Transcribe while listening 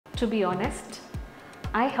To be honest,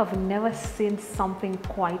 I have never seen something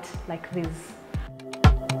quite like this.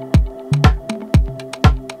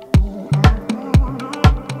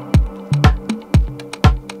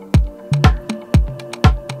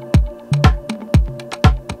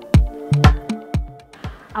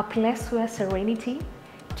 A place where serenity,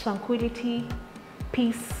 tranquility,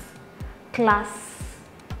 peace, class,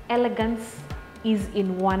 elegance is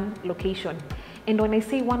in one location. And when I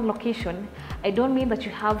say one location, I don't mean that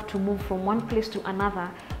you have to move from one place to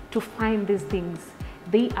another to find these things.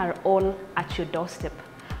 They are all at your doorstep.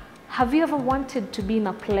 Have you ever wanted to be in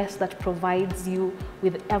a place that provides you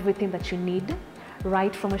with everything that you need?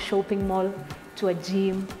 Right from a shopping mall, to a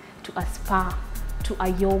gym, to a spa, to a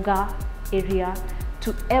yoga area,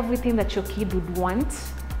 to everything that your kid would want.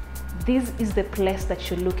 This is the place that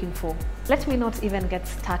you're looking for. Let me not even get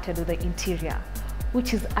started with the interior,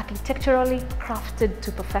 which is architecturally crafted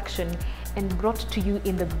to perfection and brought to you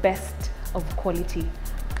in the best of quality.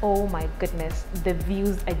 Oh my goodness, the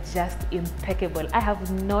views are just impeccable. I have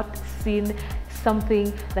not seen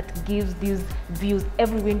something that gives these views.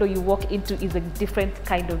 Every window you walk into is a different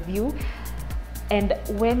kind of view. And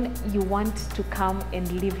when you want to come and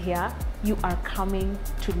live here, you are coming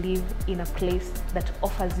to live in a place that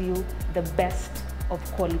offers you the best of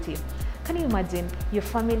quality. Can you imagine your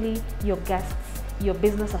family, your guests, your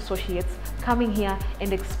business associates coming here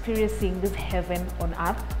and experiencing this heaven on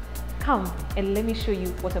earth? Come and let me show you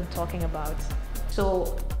what I'm talking about.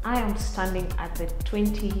 So I am standing at the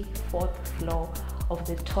 24th floor of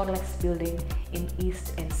the tallest building in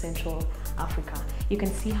East and Central Africa. You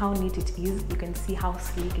can see how neat it is, you can see how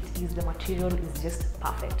sleek it is, the material is just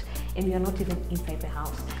perfect, and we are not even inside the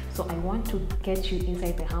house. So I want to get you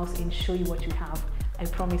inside the house and show you what you have. I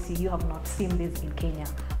promise you, you have not seen this in Kenya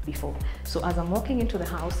before. So as I'm walking into the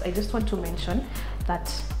house, I just want to mention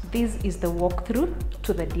that this is the walkthrough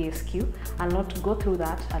to the DSQ. I'll not go through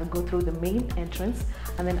that, I'll go through the main entrance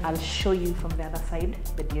and then I'll show you from the other side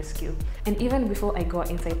the DSQ. And even before I go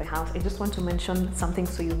inside the house, I just want to mention something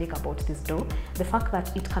so unique about this door. The fact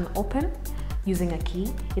that it can open using a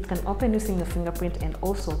key, it can open using a fingerprint and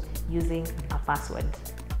also using a password.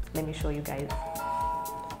 Let me show you guys.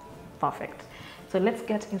 Perfect. So let's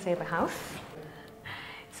get inside the house.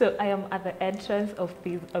 So I am at the entrance of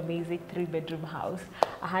this amazing 3-bedroom house,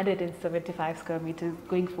 175 square meters,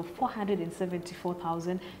 going for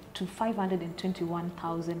 474,000 to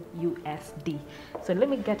 521,000 USD. So let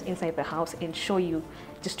me get inside the house and show you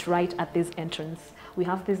just right at this entrance. We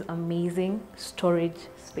have these amazing storage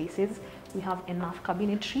spaces. We have enough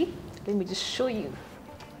cabinetry. Let me just show you.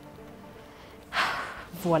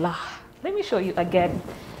 Voila. Let me show you again.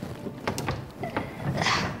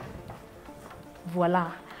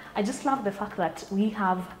 Voila. I just love the fact that we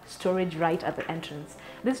have storage right at the entrance.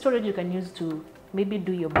 This storage you can use to maybe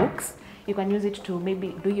do your books. You can use it to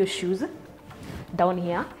maybe do your shoes down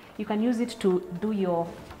here. You can use it to do your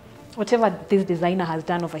whatever this designer has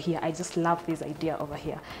done over here. I just love this idea over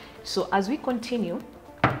here. So as we continue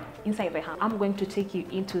inside the house, I'm going to take you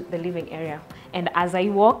into the living area. And as I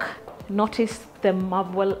walk, notice the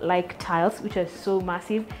marble-like tiles, which are so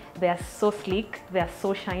massive. They are so sleek, they are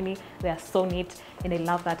so shiny, they are so neat, and I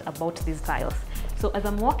love that about these tiles. So as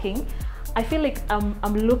I'm walking, I feel like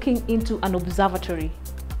I'm looking into an observatory.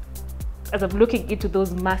 As I'm looking into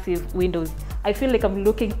those massive windows, I feel like I'm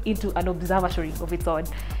looking into an observatory of its own.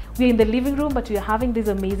 We're in the living room, but we're having these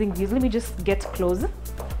amazing views. Let me just get close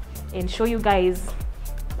and show you guys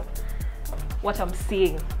what I'm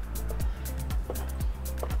seeing.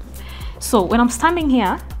 So when I'm standing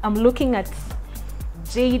here, I'm looking at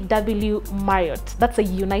JW Marriott. That's a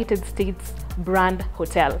United States brand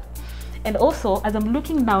hotel. And also, as I'm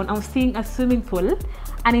looking down, I'm seeing a swimming pool,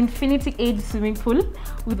 an infinity age swimming pool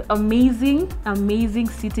with amazing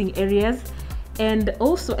seating areas. And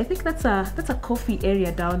also, I think that's a coffee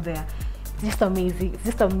area down there. Just amazing. It's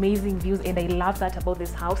just amazing views, and I love that about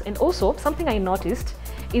this house. And also, something I noticed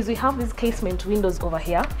is we have these casement windows over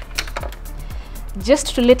here,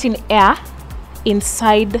 just to let in air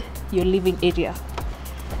inside your living area,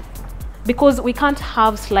 because we can't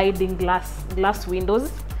have sliding glass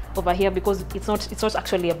windows over here because it's not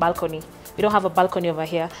actually a balcony. We don't have a balcony over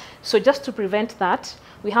here. So just to prevent that,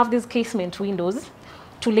 we have these casement windows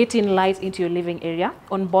to let in light into your living area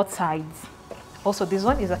on both sides. Also, this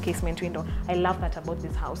one is a casement window. I love that about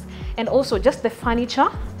this house. And also just the furniture,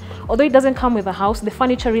 although it doesn't come with the house, the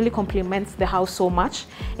furniture really complements the house so much,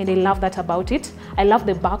 and I love that about it. I love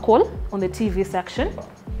the back wall on the TV section.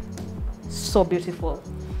 So beautiful.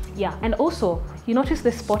 Yeah, and also you notice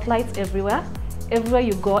the spotlights everywhere. Everywhere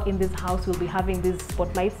you go in this house, we'll be having these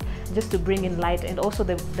spotlights just to bring in light, and also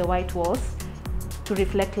the white walls to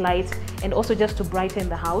reflect light and also just to brighten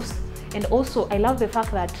the house. And also I love the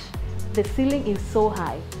fact that the ceiling is so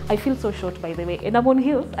high. I feel so short, by the way, and I'm on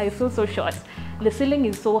heels. I feel so short. The ceiling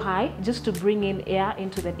is so high just to bring in air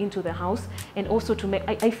into the house, and also to make,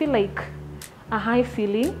 I feel like a high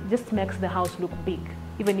ceiling just makes the house look big,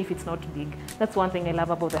 even if it's not big. That's one thing I love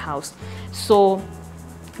about the house. So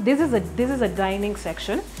this is a dining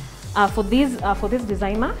section. For this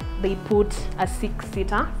designer, they put a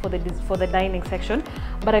 6-seater for the dining section,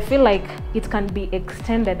 but I feel like it can be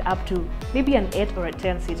extended up to maybe an 8 or a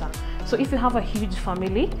 10-seater. So if you have a huge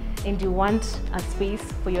family and you want a space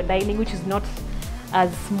for your dining which is not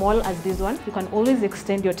as small as this one, you can always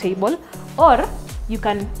extend your table, or you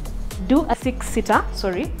can do a 6-seater,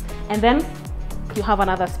 and then you have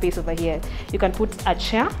another space over here. You can put a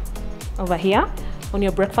chair over here on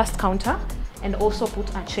your breakfast counter, and also put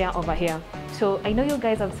a chair over here. So I know you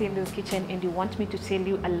guys have seen this kitchen and you want me to tell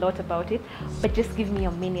you a lot about it, but just give me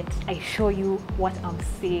a minute. I show you what I'm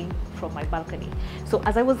seeing from my balcony. So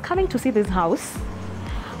as I was coming to see this house,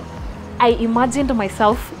 I imagined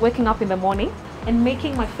myself waking up in the morning and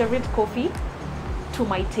making my favorite coffee to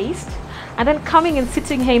my taste, and then coming and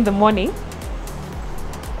sitting here in the morning.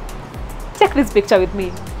 Check this picture with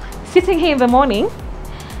me. Sitting here in the morning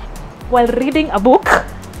while reading a book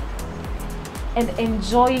and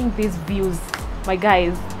enjoying these views. My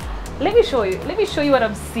guys, let me show you what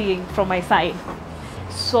I'm seeing from my side.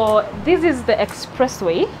 So this is the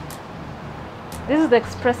expressway.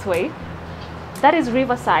 That is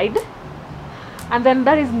Riverside, and then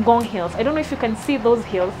that is Ngong Hills. I don't know if you can see those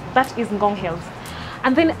hills. That is Ngong Hills.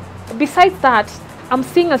 And then besides that, I'm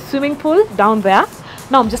seeing a swimming pool down there.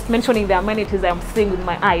 Now I'm just mentioning the amenities I'm seeing with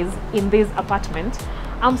my eyes in this apartment.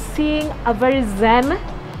 I'm seeing a very zen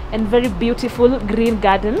and very beautiful green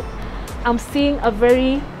garden. I'm seeing a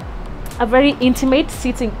very intimate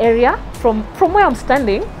sitting area from where I'm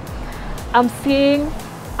standing. I'm seeing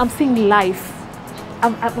life.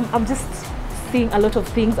 I'm just seeing a lot of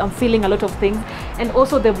things. I'm feeling a lot of things, and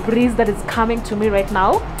also the breeze that is coming to me right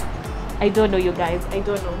now. I don't know, you guys, I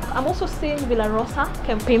don't know. I'm also seeing Villa Rosa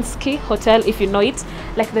Kempinski Hotel, if you know it.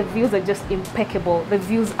 Like, the views are just impeccable. The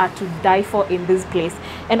views are to die for in this place.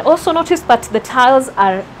 And also notice that the tiles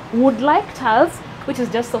are wood-like tiles, which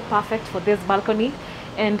is just so perfect for this balcony.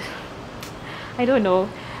 And I don't know,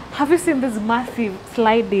 have you seen these massive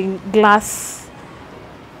sliding glass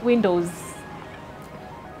windows?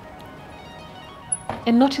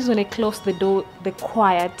 And notice when I close the door, the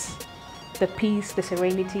quiet, the peace, the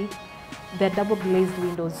serenity. They're double glazed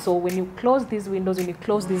windows, so when you close these windows, when you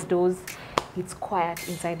close these doors, it's quiet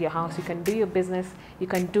inside your house. You can do your business, you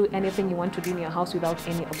can do anything you want to do in your house without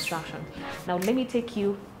any obstruction. Now let me take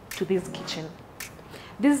you to this kitchen.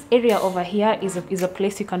 This area over here is a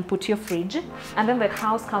place you can put your fridge, and then the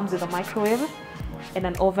house comes with a microwave and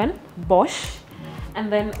an oven, Bosch, and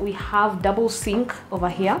then we have double sink over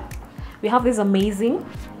here. We have this amazing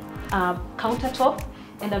countertop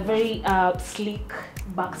and a very sleek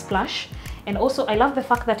backsplash. And also I love the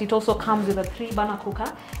fact that it also comes with a 3-burner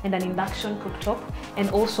cooker and an induction cooktop, and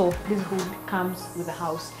also this hood comes with the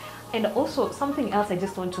house. And also something else I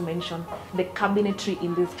just want to mention, the cabinetry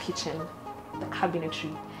in this kitchen. The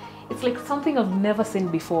cabinetry, it's like something I've never seen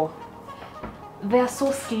before. They are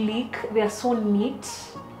so sleek, they are so neat,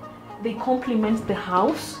 they complement the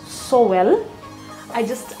house so well.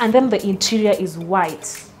 And then the interior is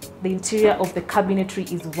white. The interior of the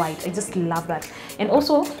cabinetry is white. I just love that. And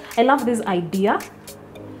also I love this idea.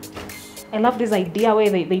 I love this idea where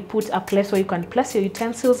they put a place where you can place your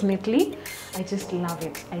utensils neatly. I just love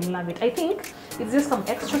it. I love it. I think it's just some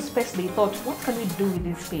extra space. They thought, what can we do with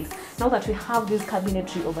this space? Now that we have this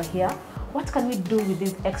cabinetry over here, what can we do with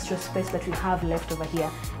this extra space that we have left over here?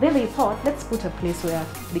 Then they thought, let's put a place where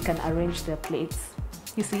they can arrange their plates.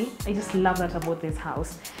 You see, I just love that about this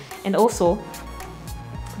house. And also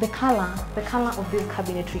the color of this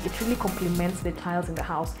cabinetry, it really complements the tiles in the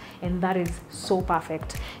house, and that is so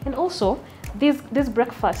perfect. And also this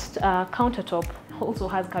breakfast countertop also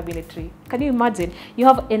has cabinetry. Can you imagine? You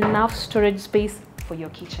have enough storage space for your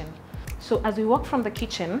kitchen. So as we walk from the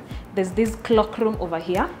kitchen, there's this clock room over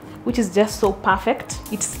here, which is just so perfect.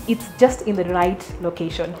 It's just in the right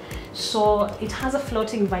location. So it has a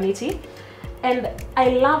floating vanity, and I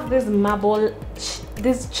love this marble,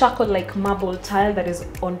 this charcoal like marble tile that is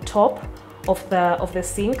on top of the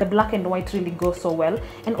sink. The black and white really go so well.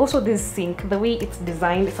 And also this sink, the way it's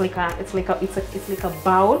designed, it's like a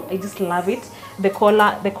bowl. I just love it. The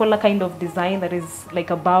collar kind of design that is like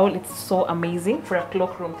a bowl. It's so amazing for a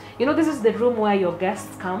cloakroom. You know, this is the room where your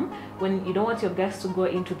guests come when you don't want your guests to go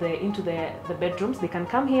into the bedrooms. They can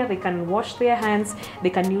come here, they can wash their hands, they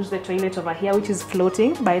can use the toilet over here, which is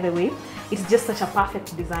floating, by the way. It's just such a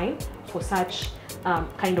perfect design for such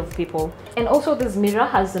kind of people. And also this mirror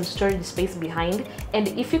has some storage space behind, and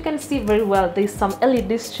if you can see very well, there's some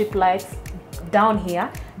LED strip lights down here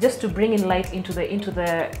just to bring in light into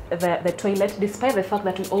the toilet, despite the fact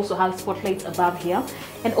that we also have spotlights above here.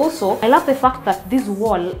 And also I love the fact that this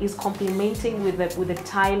wall is complementing with the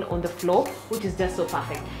tile on the floor, which is just so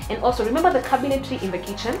perfect. And also remember the cabinetry in the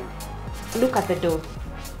kitchen. Look at the door,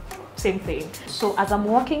 same thing. So as I'm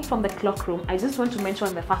walking from the cloakroom, I just want to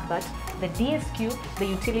mention the fact that the DSQ, the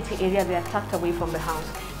utility area, they are tucked away from the house.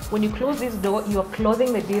 When you close this door, you're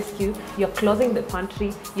closing the DSQ, you're closing the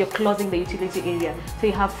pantry, you're closing the utility area. So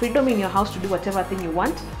you have freedom in your house to do whatever thing you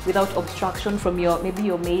want without obstruction from maybe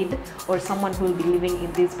your maid or someone who will be living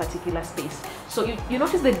in this particular space. So you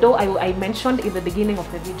notice the door I mentioned in the beginning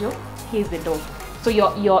of the video. Here's the door. So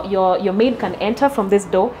your maid can enter from this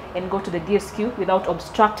door and go to the DSQ without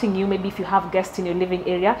obstructing you. Maybe if you have guests in your living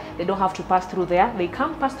area, they don't have to pass through there. They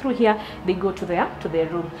come pass through here, they go to their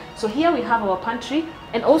room. So here we have our pantry,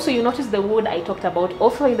 and also you notice the wood I talked about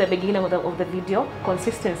also in the beginning of the video.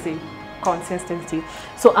 Consistency.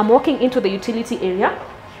 So I'm walking into the utility area.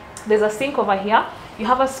 There's a sink over here. You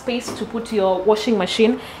have a space to put your washing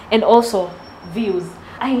machine, and also views.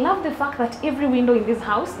 I love the fact that every window in this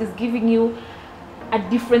house is giving you a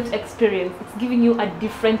different experience. It's giving you a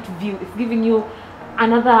different view. It's giving you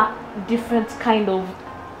another different kind of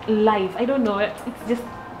life. I don't know, it's just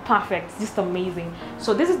perfect. It's just amazing.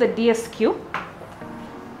 So this is the DSQ.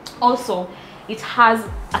 Also, it has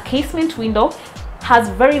a casement window, has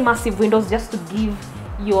very massive windows just to give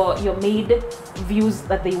your maid views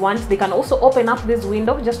that they want. They can also open up this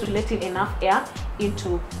window just to let in enough air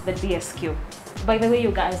into the DSQ. By the way,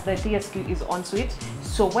 you guys, the DSQ is ensuite.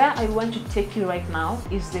 So where I want to take you right now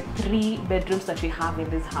is the 3 bedrooms that we have in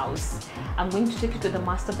this house. I'm going to take you to the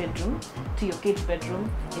master bedroom, to your kids'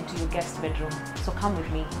 bedroom, and to your guest bedroom. So come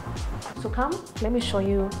with me. So come, let me show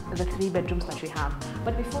you the 3 bedrooms that we have.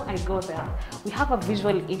 But before I go there, we have a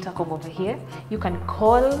visual intercom over here. You can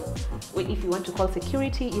call, if you want to call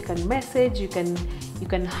security, you can message, you can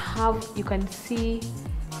see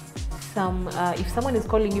some, if someone is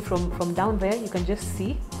calling you from down there, you can just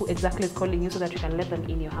see who exactly is calling you so that you can let them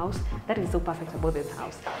in your house. That is so perfect about this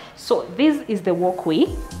house. So this is the walkway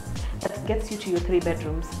that gets you to your 3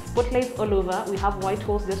 bedrooms. Spotlights all over. We have white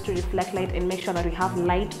walls just to reflect light and make sure that we have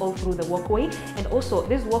light all through the walkway. And also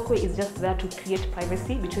this walkway is just there to create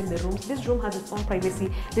privacy between the rooms. This room has its own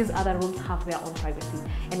privacy. These other rooms have their own privacy.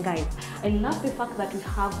 And guys, I love the fact that we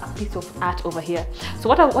have a piece of art over here. So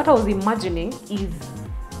what I was imagining is,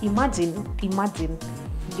 imagine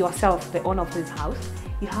yourself, the owner of this house.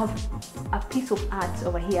 You have a piece of art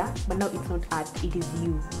over here, but now it's not art, it is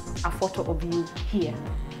you. A photo of you here.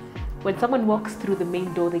 When someone walks through the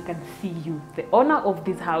main door, they can see you, the owner of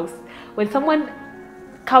this house. When someone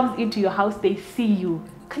comes into your house, they see you.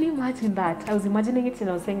 Can you imagine that? I was imagining it and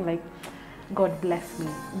I was saying like, God bless me,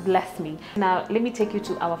 bless me. Now let me take you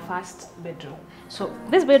to our first bedroom. So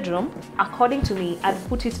this bedroom, according to me, I'd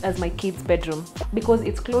put it as my kid's bedroom because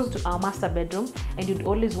it's close to our master bedroom, and you'd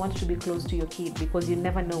always want to be close to your kid because you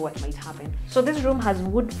never know what might happen. So this room has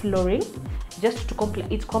wood flooring, just to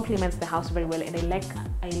it complements the house very well, and I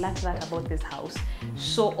like that about this house.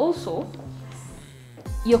 So also,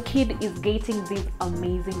 your kid is getting these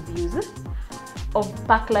amazing views of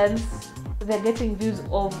parklands. They're getting views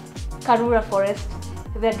of Karura Forest.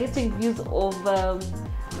 They're getting views of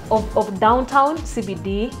downtown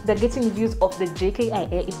CBD. They're getting views of the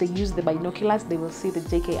JKIA. If they use the binoculars, they will see the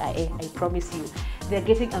JKIA. I promise you. They're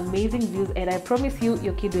getting amazing views, and I promise you,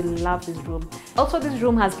 your kid will love this room. Also, this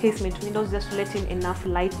room has casement windows just to let in enough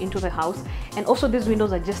light into the house. And also, these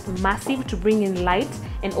windows are just massive to bring in light.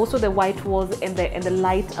 And also, the white walls and the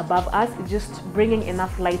light above us, just bringing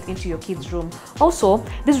enough light into your kid's room. Also,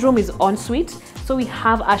 this room is ensuite. So we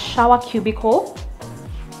have a shower cubicle.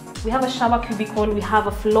 We have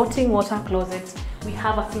a floating water closet. We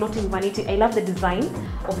have a floating vanity. I love the design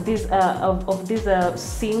of this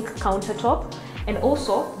sink countertop. And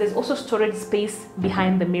also, there's also storage space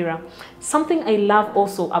behind the mirror. Something I love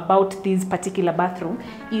also about this particular bathroom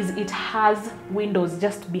is it has windows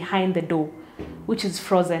just behind the door, which is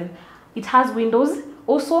frozen. It has windows,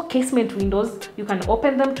 also casement windows. You can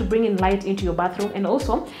open them to bring in light into your bathroom. And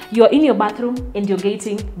also, you're in your bathroom and you're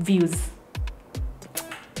getting views.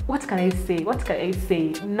 what can I say? What can I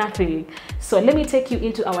say? Nothing. So let me take you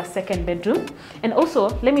into our second bedroom. And also,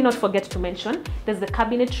 let me not forget to mention, there's the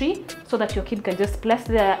cabinetry so that your kid can just place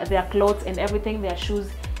their clothes and everything, their shoes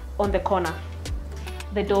on the corner.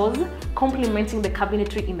 The doors complementing the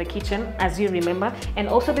cabinetry in the kitchen, as you remember. And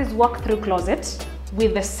also this walk-through closet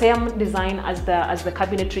with the same design as the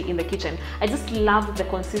cabinetry in the kitchen. I just love the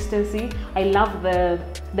consistency. I love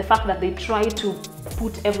the fact that they try to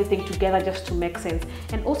put everything together just to make sense.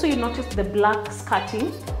 And also you notice the black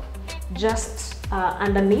skirting just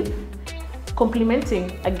underneath,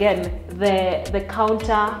 complementing again the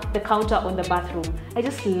counter on the bathroom. I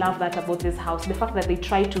just love that about this house, the fact that they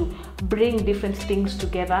try to bring different things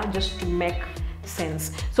together just to make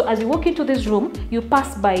sense. So as you walk into this room, you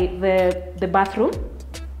pass by the bathroom.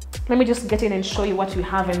 Let me just get in and show you what we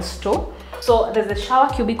have in store. So there's the shower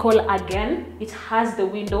cubicle again. It has the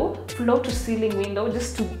window, floor to ceiling window,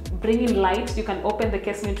 just to bring in light. You can open the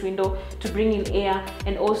casement window to bring in air,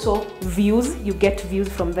 and also views. You get views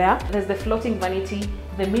from there. There's the floating vanity,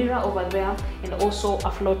 the mirror over there, and also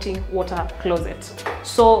a floating water closet.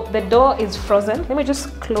 So the door is frozen. Let me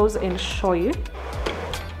just close and show you.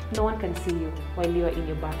 No one can see you while you are in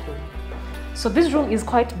your bathroom. So this room is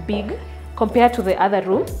quite big compared to the other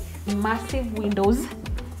room. Massive windows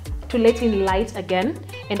to let in light again,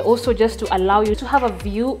 and also just to allow you to have a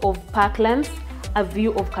view of parklands, a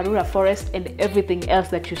view of Karura Forest, and everything else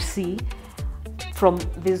that you see from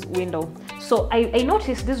this window. So I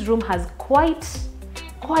noticed this room has quite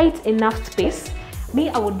enough space. Me,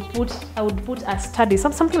 I would put a study,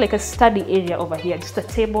 something like a study area over here, just a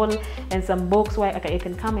table and some books where I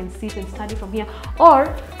can come and sit and study from here.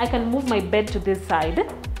 Or I can move my bed to this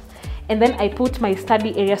side, and then I put my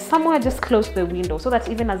study area somewhere just close to the window, so that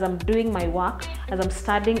even as I'm doing my work, as I'm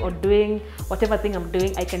studying or doing whatever thing I'm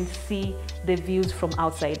doing, I can see the views from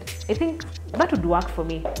outside. I think that would work for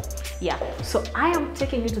me. Yeah, so I am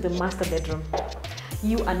taking you to the master bedroom.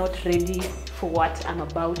 You are not ready for what I'm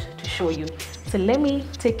about to show you. So let me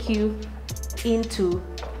take you into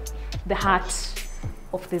the heart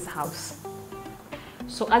of this house.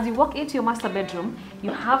 So as you walk into your master bedroom,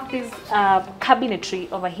 you have this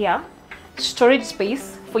cabinetry over here, storage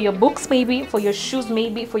space for your books, maybe for your shoes,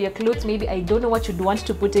 maybe for your clothes, maybe. I don't know what you'd want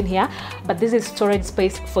to put in here, but this is storage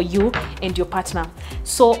space for you and your partner.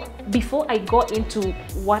 So before I go into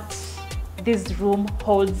what this room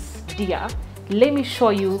holds dear, let me show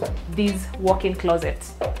you this walk-in closet.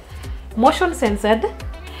 Motion censored,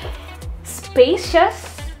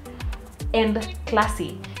 spacious, and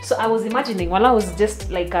classy. So I was imagining, while I was just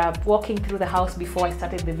like walking through the house before I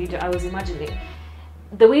started the video, I was imagining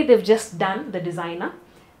the way they've just done the designer,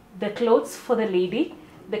 the clothes for the lady,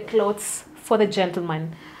 the clothes for the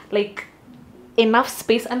gentleman, like enough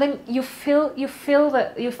space, and then you feel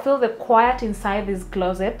the quiet inside this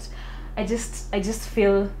closet. I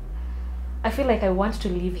feel like I want to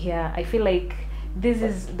live here. I feel like this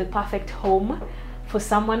is the perfect home for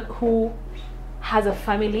someone who has a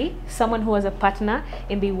family, someone who has a partner,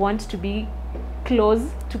 and they want to be close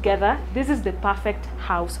together. This is the perfect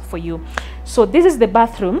house for you. So this is the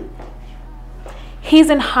bathroom. His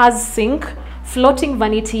and hers sink, floating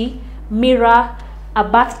vanity, mirror, a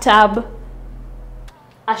bathtub,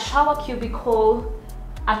 a shower cubicle,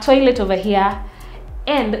 a toilet over here.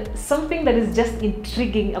 And something that is just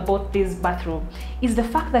intriguing about this bathroom is the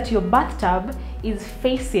fact that your bathtub is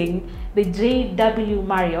facing the JW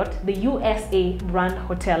Marriott, the USA brand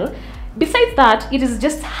hotel. Besides that, it is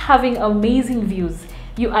just having amazing views.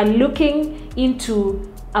 You are looking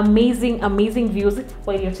into amazing views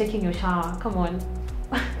while you're taking your shower. Come on.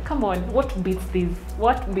 Come on, what beats this?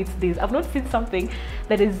 What beats this? I've not seen something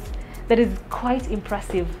that is quite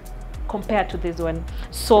impressive compared to this one.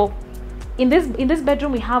 So in this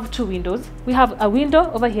bedroom, we have two windows. We have a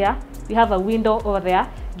window over here, we have a window over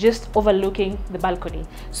there, just overlooking the balcony.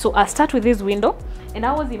 So I'll start with this window, and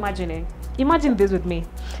I was imagine this with me.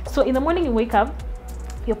 So in the morning you wake up,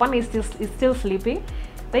 your partner is still sleeping,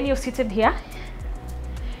 then you're seated here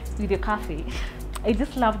with your coffee. I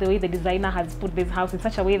just love the way the designer has put this house in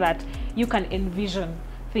such a way that you can envision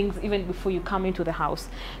things even before you come into the house.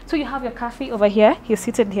 So you have your coffee over here, you're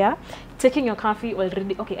seated here, taking your coffee while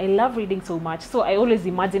reading. Okay, I love reading so much, so I always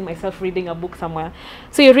imagine myself reading a book somewhere.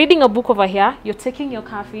 So you're reading a book over here, you're taking your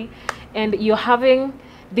coffee, and you're having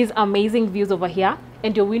these amazing views over here,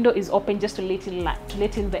 and your window is open just to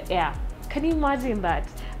let in the air. Can you imagine that?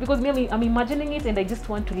 Because me, I'm imagining it and I just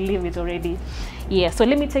want to live it already. Yeah, so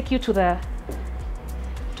let me take you to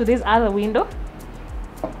this other window.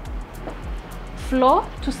 Floor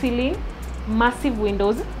to ceiling, massive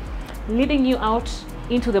windows leading you out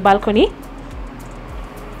into the balcony.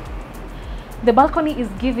 The balcony is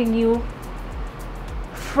giving you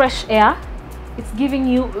fresh air. It's giving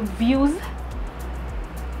you views.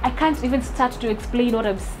 I can't even start to explain what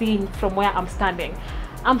I'm seeing from where I'm standing.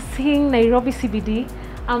 I'm seeing Nairobi CBD.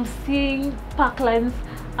 I'm seeing Parklands.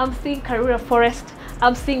 I'm seeing Karura Forest.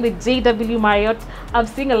 I'm seeing the JW Marriott. I'm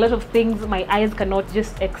seeing a lot of things my eyes cannot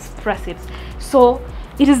just express it. So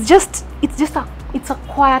it's a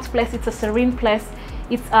quiet place. It's a serene place.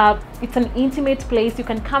 It's an intimate place. You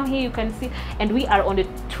can come here, you can see, and we are on the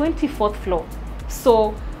 24th floor.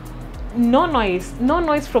 So no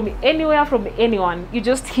noise from anywhere, from anyone. You're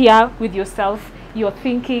just here with yourself. You're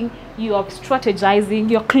thinking, you're strategizing,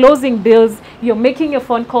 you're closing deals, you're making your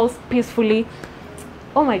phone calls peacefully.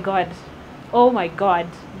 Oh my god,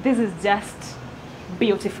 this is just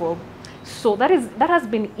beautiful. So that has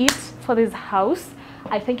been it for this house.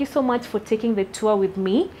 I thank you so much for taking the tour with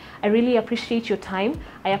me. I really appreciate your time.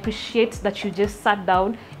 I appreciate that you just sat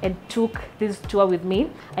down and took this tour with me.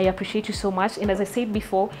 I appreciate you so much. And as I said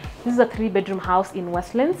before, this is a 3-bedroom house in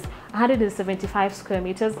Westlands, 175 square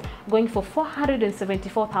meters, going for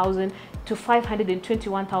 474,000 to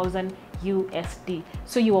 521,000 USD.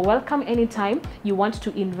 So you are welcome anytime you want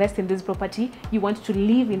to invest in this property, you want to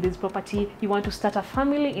live in this property, you want to start a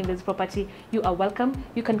family in this property. You are welcome.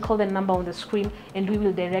 You can call the number on the screen and we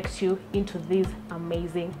will direct you into this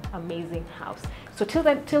amazing house. So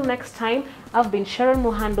till next time, I've been Sharon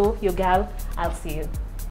Muhando, your gal. I'll see you.